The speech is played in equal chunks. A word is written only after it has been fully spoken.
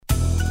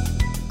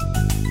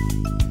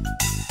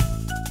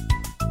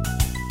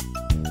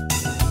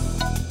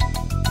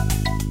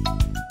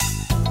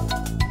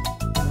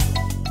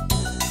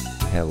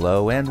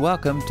Hello and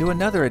welcome to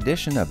another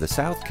edition of the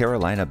South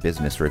Carolina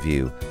Business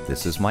Review.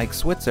 This is Mike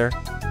Switzer.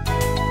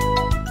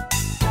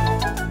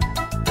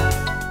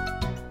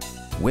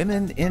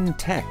 Women in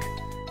tech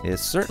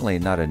is certainly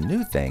not a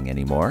new thing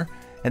anymore,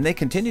 and they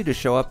continue to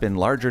show up in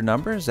larger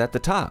numbers at the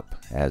top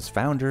as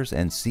founders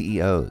and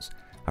CEOs.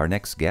 Our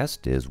next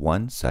guest is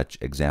one such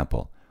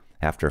example.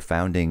 After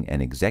founding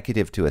an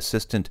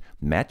executive-to-assistant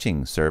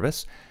matching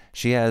service,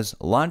 she has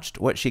launched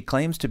what she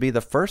claims to be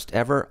the first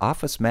ever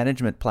office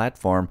management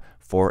platform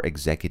for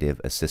executive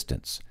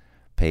assistants.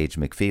 Paige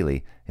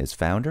McFeely is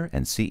founder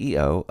and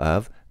CEO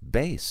of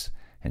Base,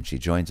 and she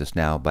joins us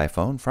now by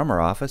phone from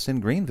her office in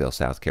Greenville,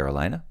 South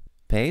Carolina.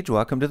 Paige,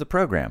 welcome to the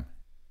program.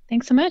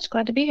 Thanks so much.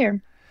 Glad to be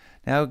here.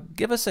 Now,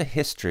 give us a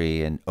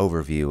history and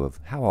overview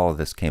of how all of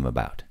this came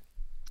about.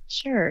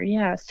 Sure.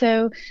 Yeah.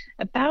 So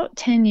about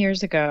 10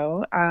 years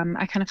ago,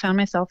 I kind of found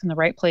myself in the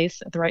right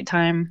place at the right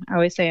time. I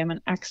always say I'm an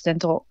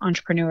accidental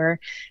entrepreneur,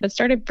 but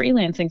started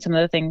freelancing some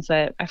of the things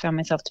that I found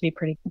myself to be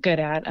pretty good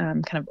at,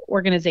 kind of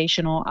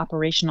organizational,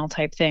 operational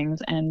type things,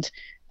 and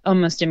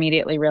almost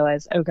immediately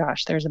realized, oh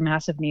gosh, there's a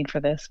massive need for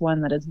this,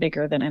 one that is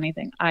bigger than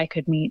anything I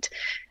could meet.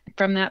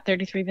 From that,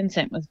 33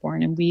 Vincent was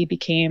born, and we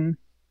became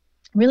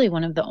really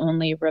one of the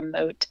only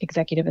remote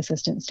executive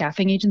assistant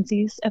staffing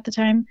agencies at the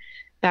time.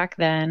 Back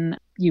then,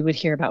 you would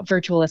hear about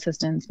virtual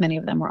assistants. Many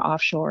of them were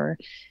offshore.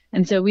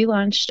 And so we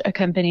launched a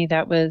company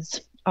that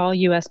was all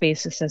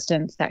US-based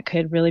assistants that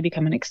could really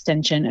become an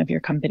extension of your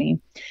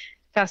company.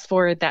 Fast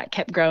forward, that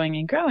kept growing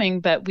and growing,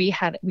 but we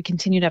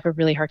continued to have a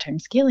really hard time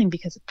scaling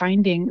because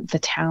finding the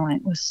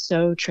talent was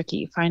so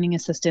tricky. Finding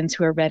assistants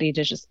who are ready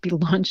to just be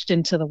launched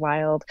into the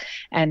wild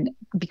and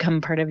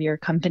become part of your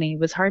company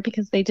was hard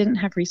because they didn't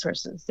have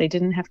resources, they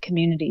didn't have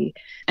community,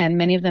 and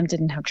many of them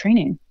didn't have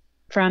training.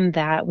 From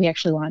that, we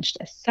actually launched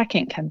a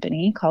second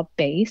company called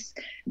Base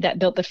that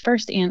built the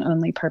first and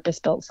only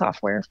purpose-built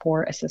software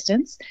for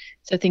assistants.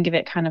 So think of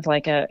it kind of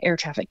like a air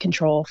traffic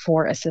control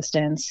for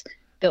assistants,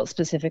 built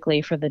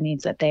specifically for the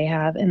needs that they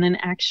have. And then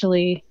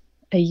actually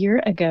a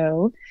year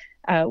ago,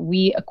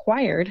 we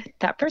acquired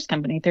that first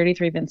company,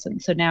 33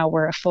 Vincent. So now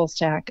we're a full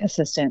stack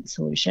assistant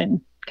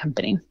solution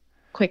company.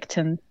 Quick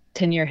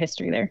 10-year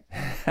history there.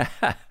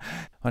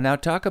 Well, now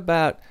talk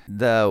about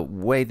the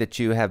way that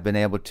you have been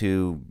able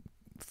to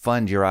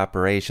fund your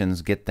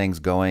operations, get things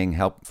going,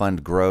 help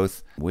fund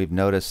growth. We've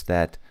noticed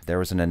that there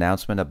was an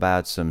announcement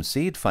about some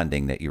seed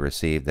funding that you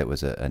received that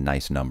was a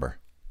nice number.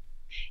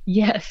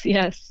 Yes.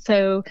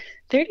 So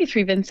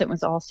 33 Vincent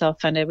was all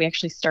self-funded. We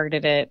actually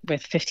started it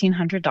with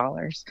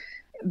 $1,500.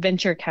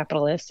 Venture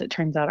capitalists, it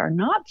turns out, are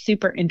not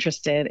super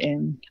interested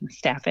in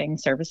staffing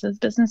services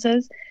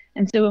businesses.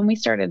 And so when we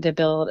started to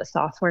build a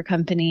software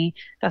company,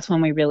 that's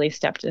when we really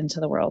stepped into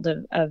the world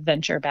of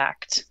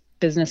venture-backed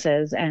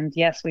businesses. And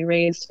yes, we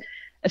raised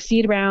a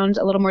seed round,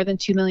 a little more than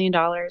 $2 million.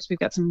 We've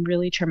got some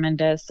really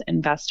tremendous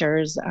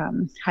investors,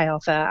 High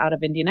Alpha out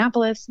of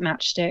Indianapolis,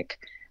 Matchstick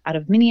out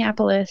of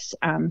Minneapolis,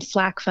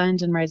 Slack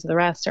Fund and Rise of the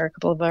Rest are a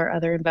couple of our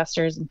other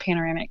investors, and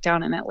Panoramic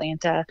down in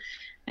Atlanta.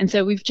 And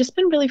so we've just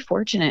been really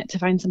fortunate to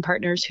find some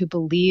partners who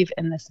believe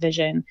in this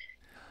vision.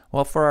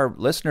 Well, for our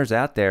listeners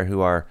out there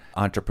who are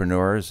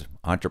entrepreneurs,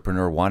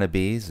 entrepreneur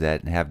wannabes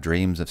that have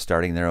dreams of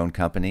starting their own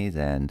companies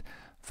and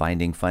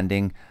finding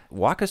funding,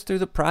 walk us through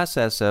the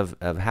process of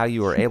how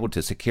you were able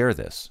to secure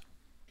this.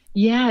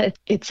 Yeah,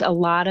 it's a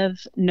lot of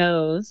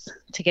no's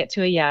to get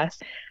to a yes.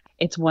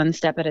 It's one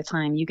step at a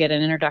time. You get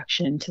an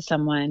introduction to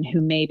someone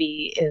who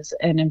maybe is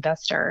an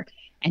investor,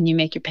 and you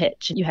make your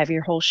pitch. You have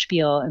your whole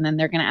spiel, and then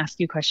they're going to ask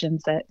you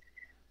questions that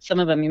some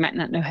of them you might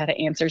not know how to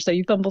answer. So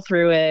you fumble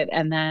through it,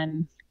 and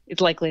then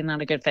it's likely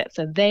not a good fit.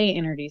 So they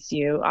introduce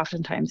you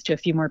oftentimes to a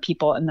few more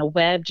people, and the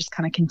web just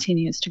kind of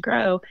continues to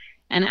grow.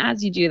 And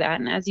as you do that,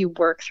 and as you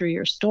work through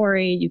your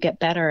story, you get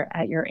better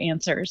at your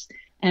answers.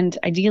 And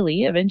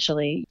ideally,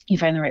 eventually, you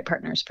find the right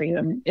partners for you.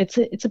 I mean, it's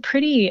a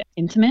pretty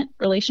intimate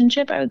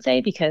relationship, I would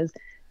say, because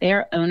they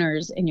are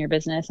owners in your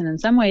business. And in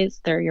some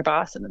ways, they're your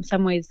boss, and in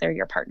some ways, they're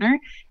your partner.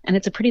 And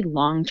it's a pretty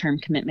long-term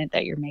commitment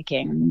that you're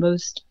making.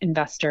 Most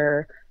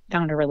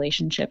investor-founder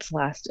relationships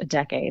last a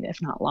decade,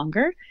 if not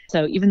longer.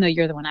 So even though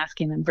you're the one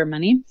asking them for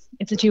money,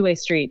 it's a two-way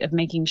street of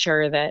making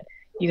sure that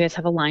you guys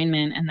have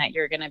alignment and that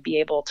you're going to be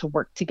able to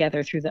work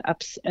together through the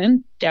ups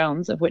and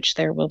downs, of which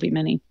there will be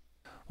many.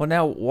 Well,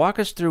 now walk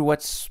us through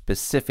what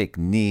specific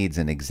needs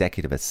an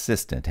executive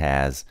assistant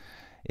has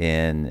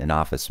in an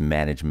office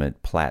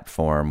management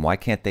platform. Why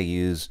can't they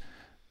use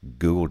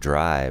Google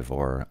Drive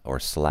or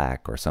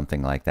Slack or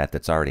something like that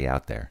that's already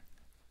out there?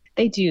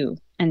 They do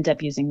end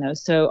up using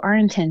those. So our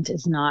intent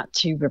is not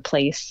to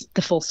replace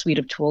the full suite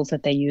of tools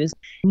that they use.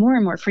 More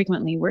and more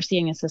frequently, we're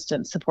seeing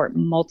assistants support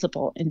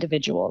multiple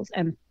individuals,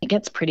 and it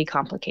gets pretty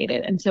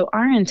complicated. And so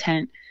our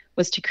intent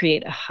was to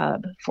create a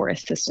hub for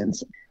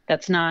assistants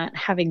that's not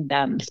having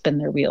them spin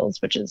their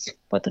wheels, which is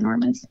what the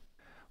norm is.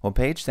 Well,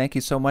 Paige, thank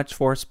you so much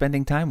for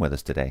spending time with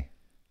us today.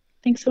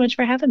 Thanks so much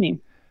for having me.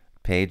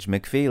 Paige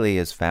McFeely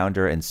is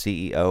founder and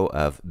CEO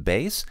of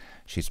Base.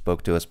 She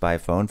spoke to us by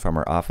phone from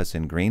her office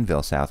in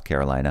Greenville, South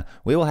Carolina.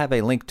 We will have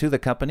a link to the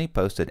company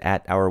posted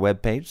at our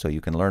webpage so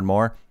you can learn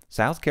more,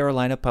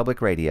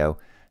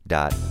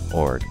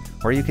 southcarolinapublicradio.org,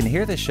 where you can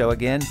hear this show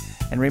again.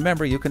 And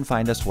remember, you can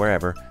find us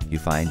wherever you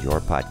find your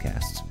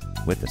podcasts.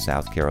 With the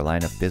South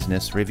Carolina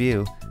Business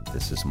Review,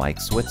 this is Mike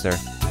Switzer.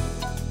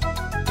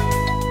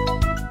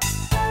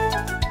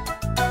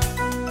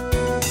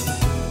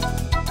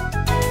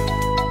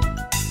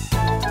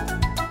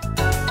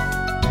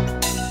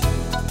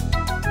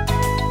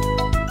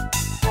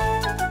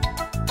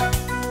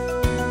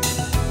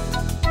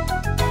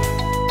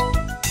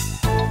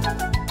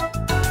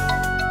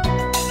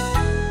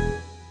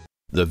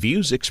 The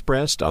views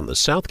expressed on the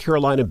South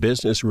Carolina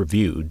Business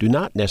Review do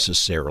not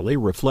necessarily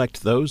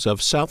reflect those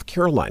of South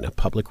Carolina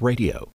Public Radio.